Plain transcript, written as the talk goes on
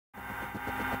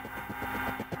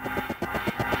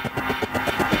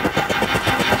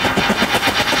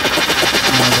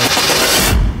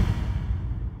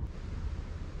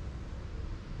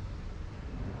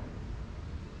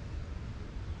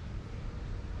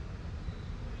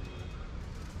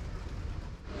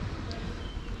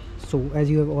So as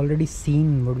you have already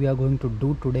seen what we are going to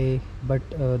do today, but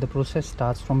the process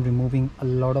starts from removing a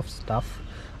lot of stuff.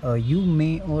 You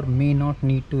may or may not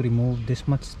need to remove this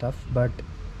much stuff, but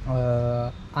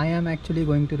I am actually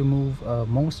going to remove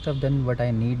more stuff than what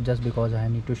I need, just because I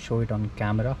need to show it on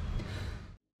camera.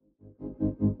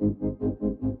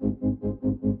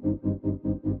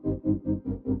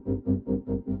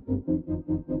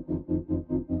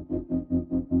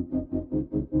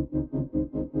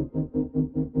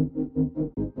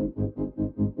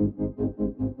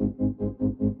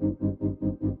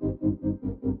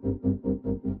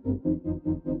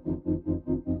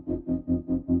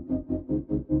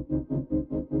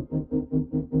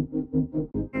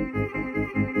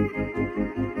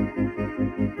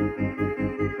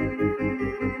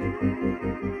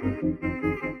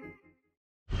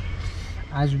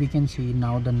 As we can see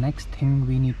now, the next thing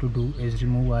we need to do is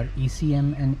remove our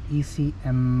ECM and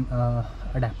ECM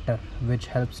adapter, which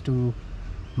helps to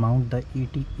mount the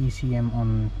ECM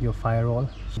on your firewall.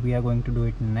 So we are going to do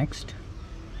it next.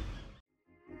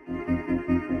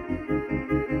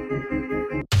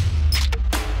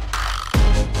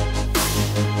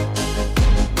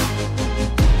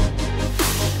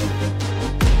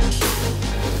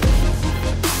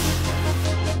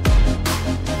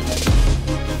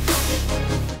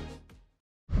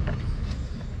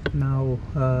 Now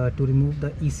to remove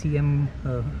the ECM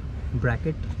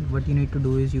bracket, what you need to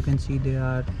do is, you can see there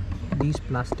are these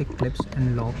plastic clips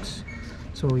and locks.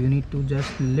 So you need to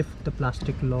just lift the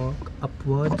plastic lock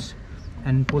upwards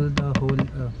and pull the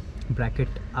whole bracket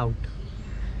out.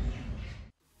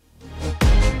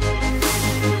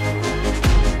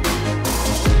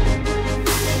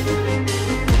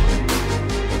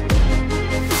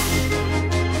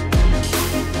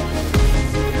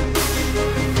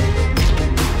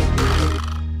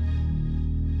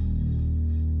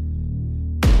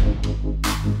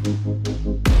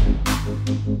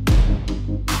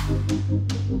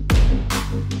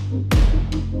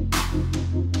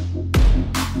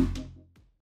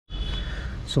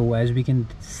 So as we can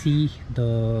see,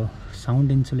 the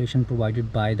sound insulation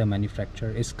provided by the manufacturer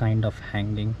is kind of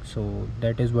hanging. So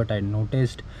that is what I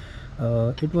noticed.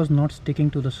 It was not sticking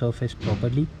to the surface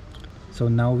properly. So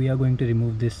now we are going to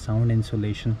remove this sound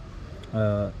insulation.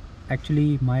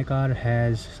 Actually my car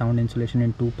has sound insulation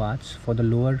in two parts. For the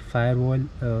lower firewall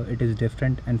it is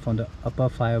different, and from the upper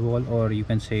firewall, or you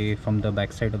can say from the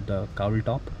back side of the cowl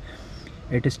top,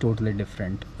 it is totally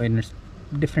different, in a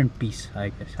different piece, I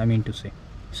guess I mean to say.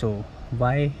 So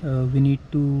why we need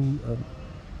to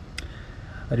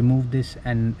remove this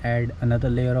and add another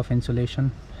layer of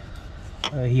insulation?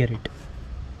 Hear it.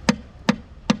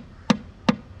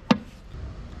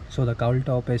 So the cowl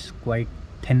top is quite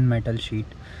thin metal sheet,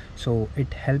 so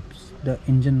it helps the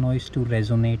engine noise to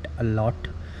resonate a lot,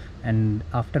 and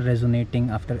after resonating,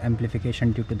 after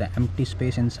amplification due to the empty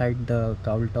space inside the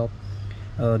cowl top,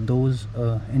 those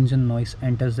engine noise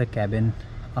enters the cabin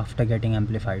after getting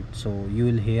amplified, so you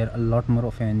will hear a lot more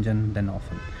of your engine than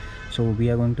often. So we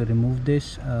are going to remove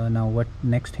this. Now what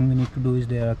next thing we need to do is,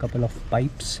 there are a couple of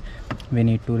pipes we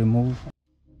need to remove.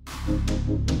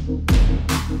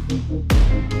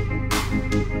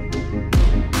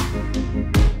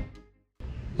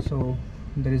 So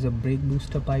there is a brake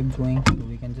booster pipe going, so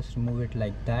we can just remove it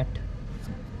like that,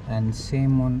 and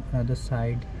same on other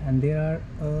side. And there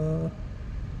are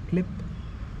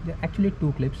there are actually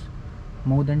two clips,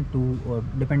 more than two, or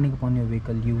depending upon your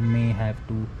vehicle you may have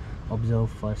to observe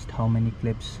first how many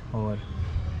clips or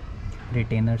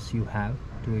retainers you have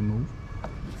to remove.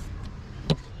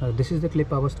 This is the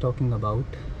clip I was talking about.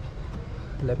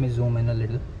 Let me zoom in a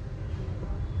little.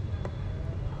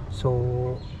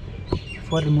 So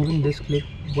for removing this clip,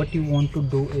 what you want to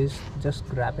do is just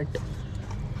grab it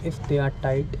if they are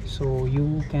tight, so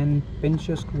you can pinch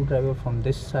your screwdriver from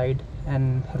this side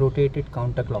and rotate it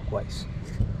counterclockwise.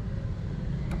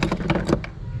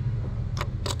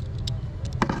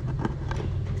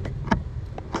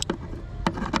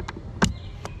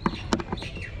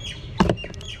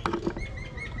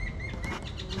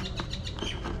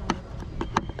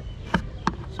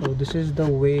 So this is the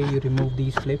way you remove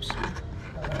these clips.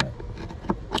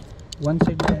 Once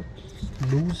it gets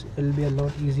loose, it will be a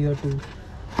lot easier to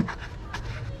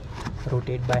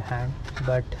rotate by hand,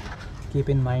 but keep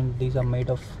in mind these are made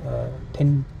of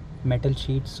thin metal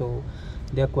sheets, so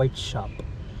they are quite sharp.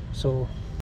 So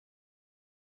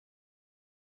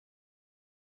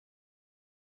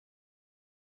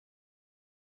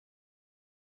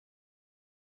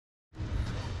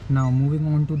now moving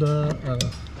on to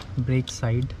the brake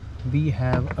side, we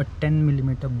have a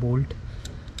 10mm bolt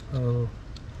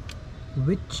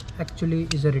which actually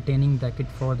is a retaining bracket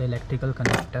for the electrical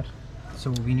connector,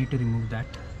 so we need to remove that.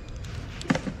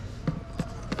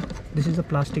 This is a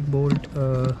plastic bolt.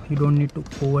 You don't need to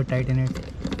over tighten it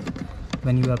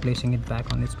when you are placing it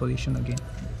back on its position again.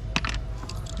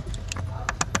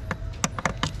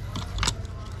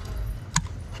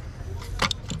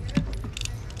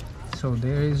 So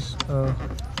there is a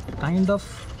kind of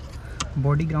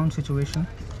body ground situation,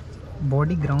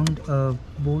 body ground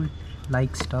bolt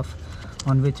like stuff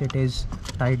on which it is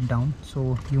tied down,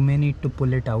 so you may need to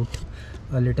pull it out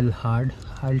a little hard.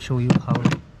 I'll show you how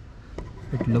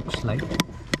it looks like.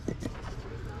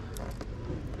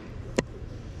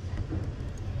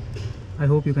 I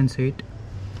hope you can see it.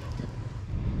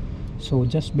 So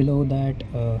just below that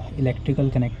electrical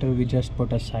connector we just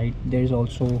put aside, there is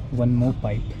also one more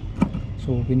pipe,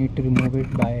 so we need to remove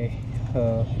it by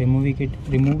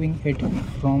removing it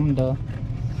from the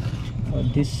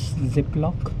this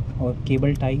ziplock or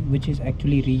cable tie, which is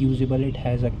actually reusable. It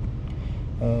has a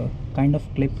kind of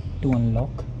clip to unlock.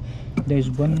 There's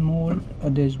one more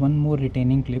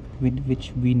retaining clip with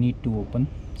which we need to open,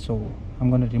 so I'm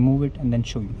going to remove it and then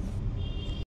show you.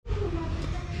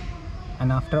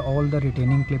 And after all the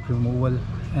retaining clip removal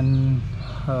and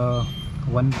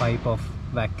one pipe of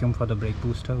vacuum for the brake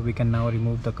booster, we can now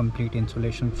remove the complete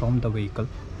insulation from the vehicle.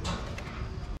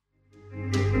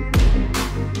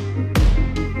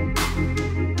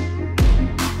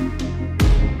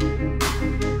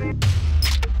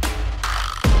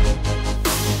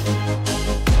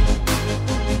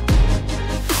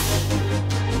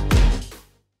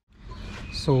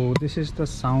 So this is the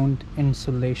sound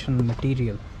insulation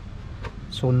material.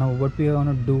 So now what we are going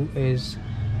to do is,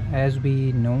 as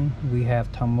we know, we have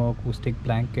thermo acoustic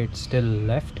blanket still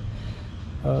left.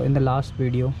 In the last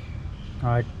video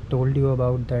I told you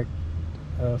about that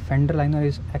fender liner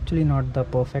is actually not the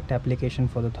perfect application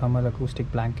for the thermal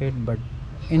acoustic blanket, but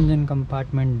engine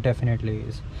compartment definitely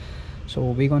is. So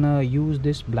we're gonna use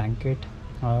this blanket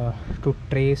to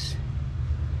trace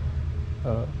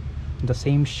the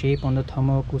same shape on the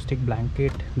thermoacoustic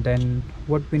blanket. Then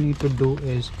what we need to do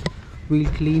is we'll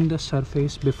clean the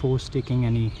surface before sticking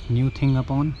any new thing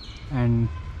upon, and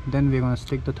then we're going to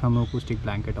stick the thermoacoustic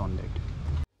blanket on that.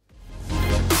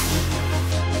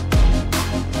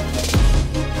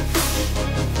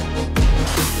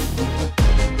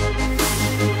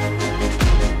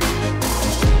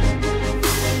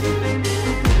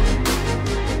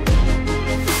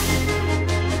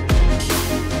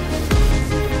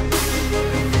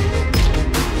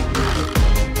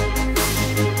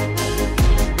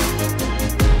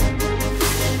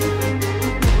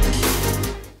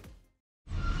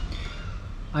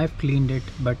 I've cleaned it,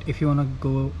 but if you want to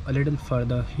go a little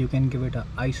further, you can give it a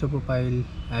isopropyl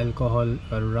alcohol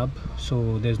rub,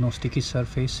 so there's no sticky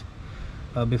surface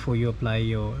before you apply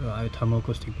your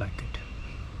thermoacoustic blanket.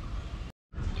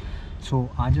 So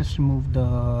I just removed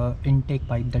the intake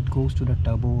pipe that goes to the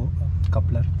turbo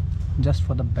coupler, just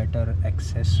for the better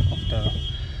access of the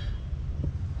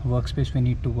workspace we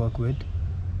need to work with.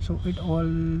 So it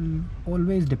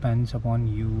always depends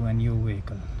upon you and your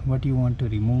vehicle, what you want to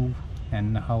remove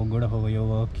and how good of your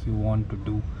work you want to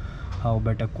do, how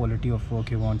better quality of work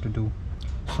you want to do,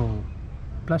 so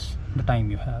plus the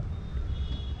time you have.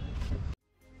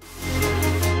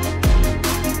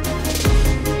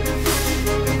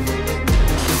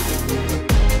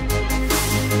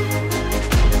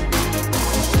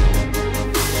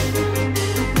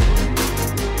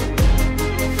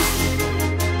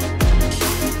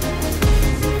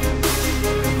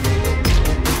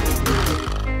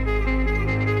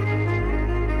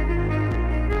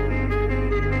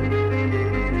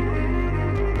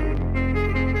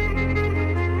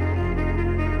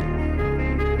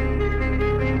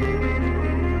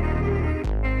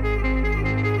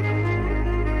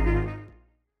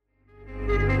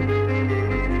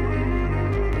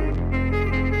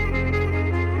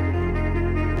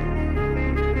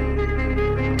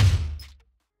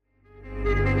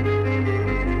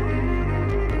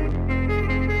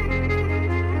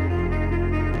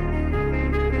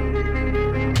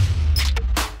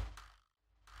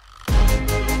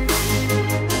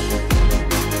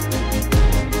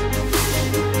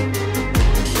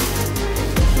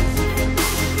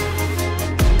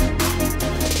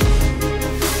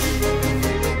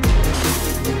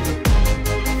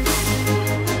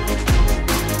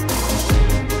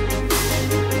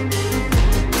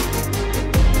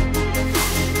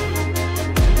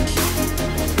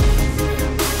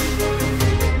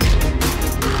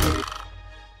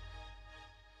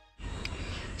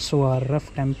 So our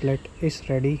rough template is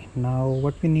ready. Now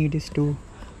what we need is to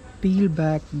peel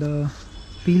back the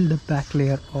peel the back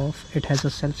layer off. It has a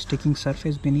self-sticking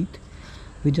surface beneath.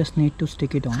 We just need to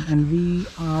stick it on, and we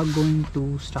are going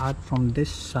to start from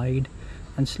this side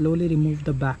and slowly remove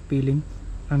the back peeling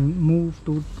and move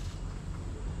to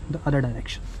the other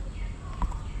direction.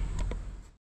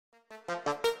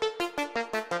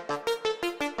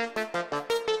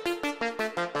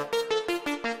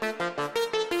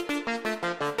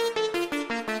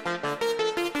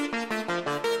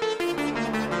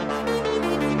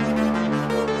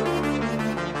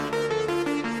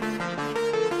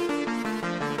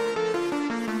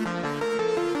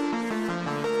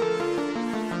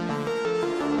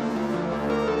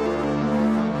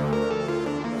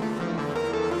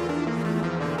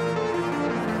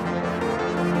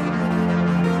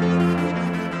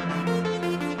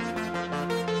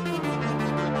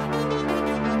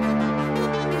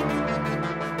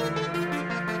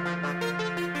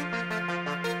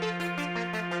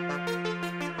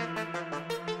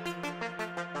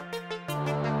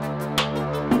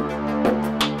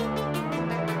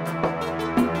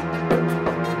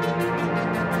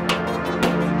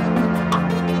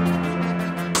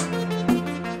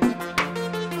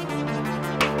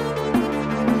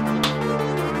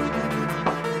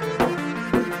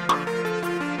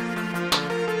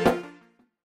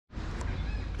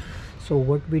 So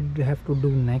what we have to do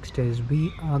next is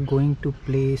we are going to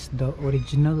place the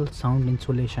original sound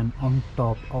insulation on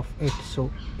top of it.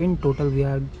 So in total we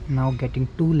are now getting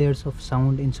 2 layers of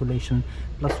sound insulation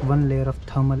plus 1 layer of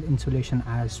thermal insulation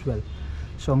as well.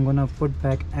 So I'm gonna put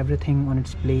back everything on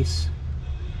its place.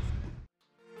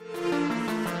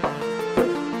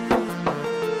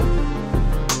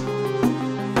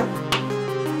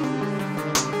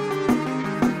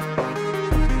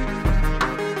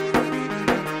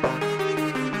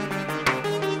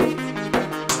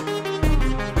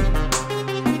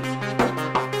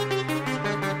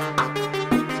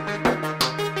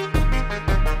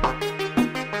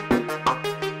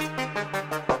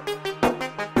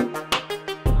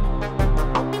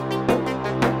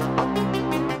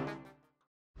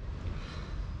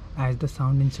 As the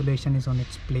sound insulation is on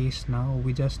its place now,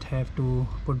 we just have to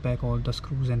put back all the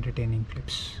screws and retaining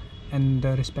clips and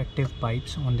the respective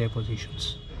pipes on their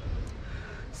positions.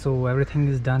 So everything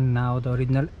is done now. The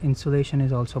original insulation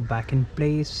is also back in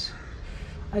place.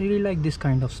 I really like this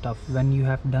kind of stuff when you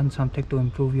have done something to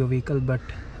improve your vehicle, but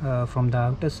from the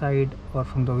outer side or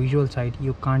from the visual side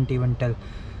you can't even tell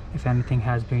if anything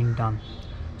has been done.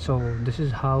 So this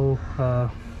is how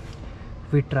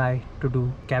we try to do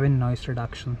cabin noise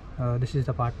reduction. This is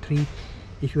the part 3.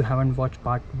 If you haven't watched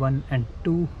part 1 and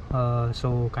 2,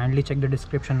 so kindly check the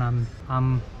description.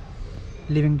 I'm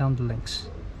leaving down the links.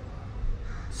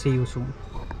 See you soon.